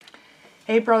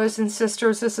Hey brothers and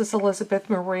sisters, this is Elizabeth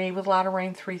Marie with Latter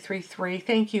Rain 333.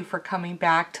 Thank you for coming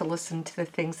back to listen to the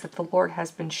things that the Lord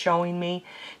has been showing me.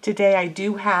 Today I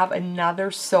do have another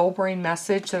sobering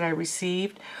message that I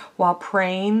received while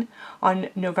praying on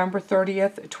November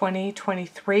 30th,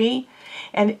 2023.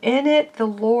 And in it, the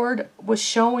Lord was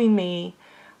showing me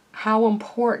how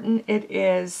important it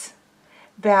is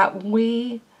that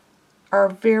we are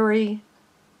very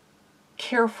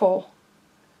careful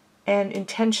and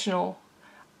intentional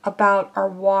about our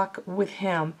walk with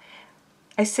Him.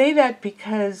 I say that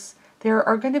because there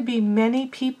are going to be many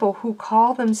people who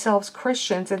call themselves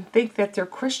Christians and think that they're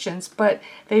Christians, but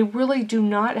they really do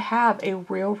not have a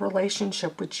real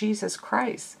relationship with Jesus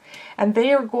Christ. And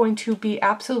they are going to be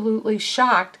absolutely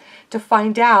shocked to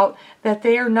find out that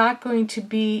they are not going to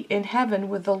be in heaven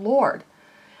with the Lord,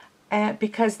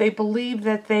 because they believe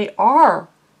that they are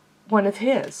one of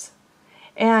His.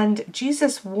 And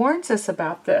Jesus warns us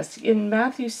about this. In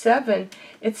Matthew 7,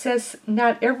 it says,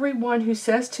 "Not everyone who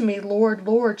says to me, 'Lord,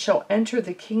 Lord,' shall enter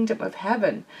the kingdom of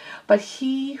heaven, but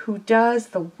he who does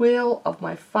the will of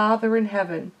my Father in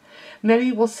heaven.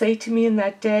 Many will say to me in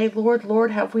that day, 'Lord,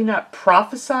 Lord, have we not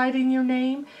prophesied in your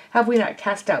name? Have we not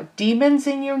cast out demons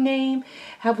in your name?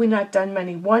 Have we not done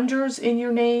many wonders in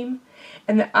your name?'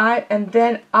 And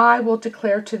then I will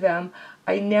declare to them,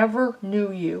 'I never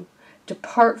knew you.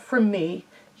 Depart from me,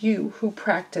 you who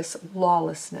practice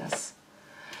lawlessness.'"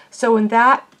 So in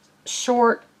that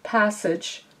short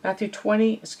passage, Matthew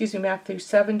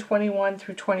 7:21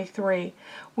 through 23,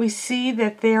 we see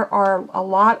that there are a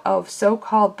lot of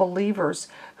so-called believers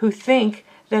who think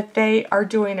that they are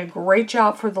doing a great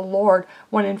job for the Lord,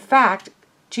 when in fact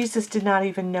Jesus did not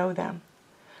even know them.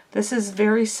 This is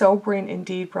very sobering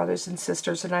indeed, brothers and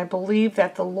sisters, and I believe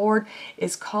that the Lord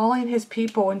is calling His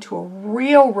people into a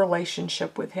real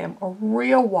relationship with Him, a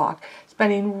real walk,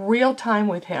 spending real time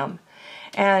with Him.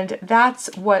 And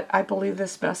that's what I believe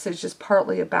this message is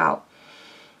partly about.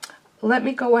 Let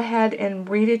me go ahead and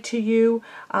read it to you.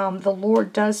 The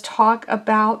Lord does talk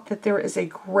about that there is a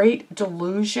great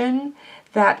delusion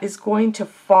that is going to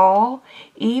fall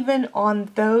even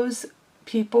on those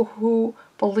people who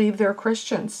believe they're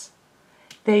Christians.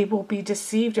 They will be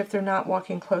deceived if they're not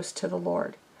walking close to the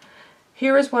Lord.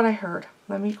 Here is what I heard.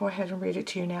 Let me go ahead and read it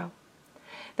to you now.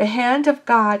 "The hand of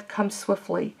God comes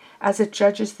swiftly as it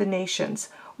judges the nations.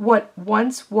 What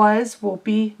once was will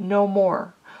be no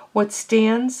more. What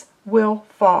stands will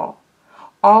fall.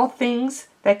 All things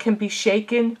that can be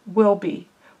shaken will be,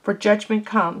 for judgment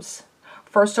comes,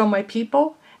 first on my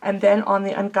people and then on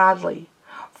the ungodly.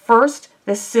 First,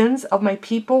 the sins of my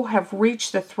people have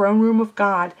reached the throne room of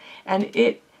God, and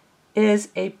it is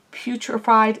a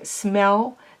putrefied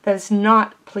smell that is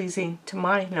not pleasing to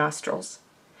my nostrils.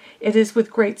 It is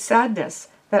with great sadness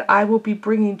that I will be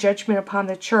bringing judgment upon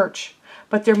the church,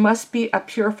 but there must be a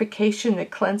purification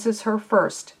that cleanses her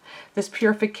first. This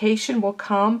purification will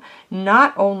come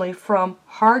not only from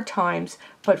hard times,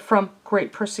 but from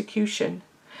great persecution.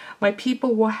 My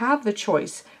people will have the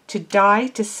choice to die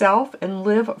to self and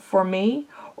live for me,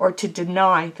 or to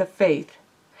deny the faith.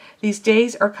 These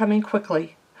days are coming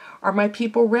quickly. Are my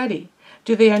people ready?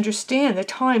 Do they understand the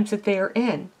times that they are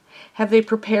in? Have they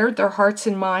prepared their hearts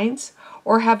and minds,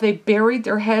 or have they buried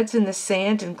their heads in the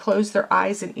sand and closed their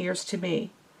eyes and ears to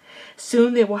me?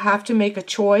 Soon they will have to make a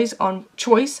choice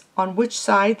on which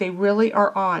side they really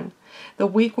are on. The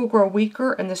weak will grow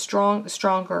weaker and the strong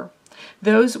stronger.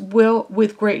 Those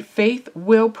with great faith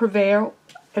will prevail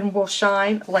and will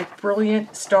shine like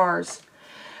brilliant stars.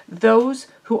 Those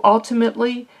who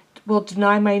ultimately will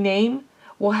deny my name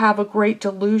will have a great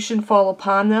delusion fall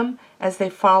upon them as they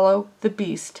follow the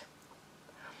beast.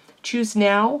 Choose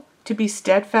now to be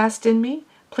steadfast in me,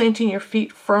 planting your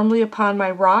feet firmly upon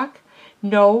my rock.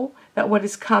 Know that what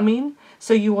is coming,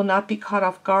 so you will not be caught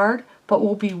off guard, but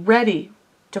will be ready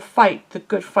to fight the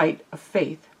good fight of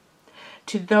faith.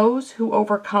 To those who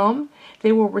overcome,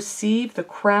 they will receive the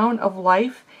crown of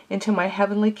life into my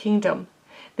heavenly kingdom.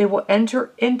 They will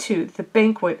enter into the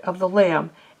banquet of the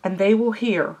Lamb, and they will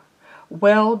hear,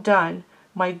 'Well done,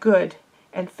 my good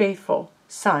and faithful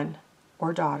son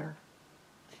or daughter.'"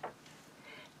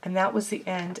 And that was the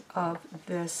end of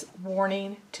this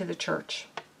warning to the church.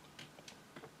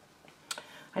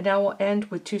 I now will end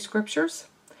with two scriptures.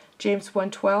 James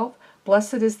 1:12,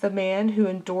 "Blessed is the man who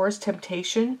endures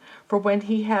temptation, for when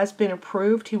he has been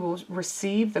approved, he will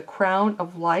receive the crown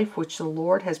of life which the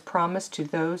Lord has promised to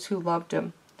those who loved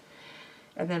him."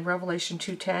 And then Revelation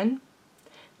 2:10,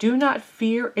 "Do not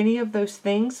fear any of those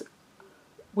things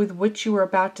with which you are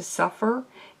about to suffer.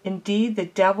 Indeed, the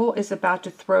devil is about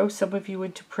to throw some of you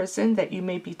into prison that you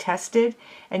may be tested,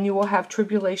 and you will have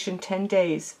tribulation 10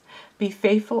 days. Be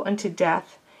faithful unto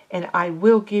death, and I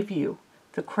will give you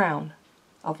the crown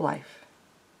of life.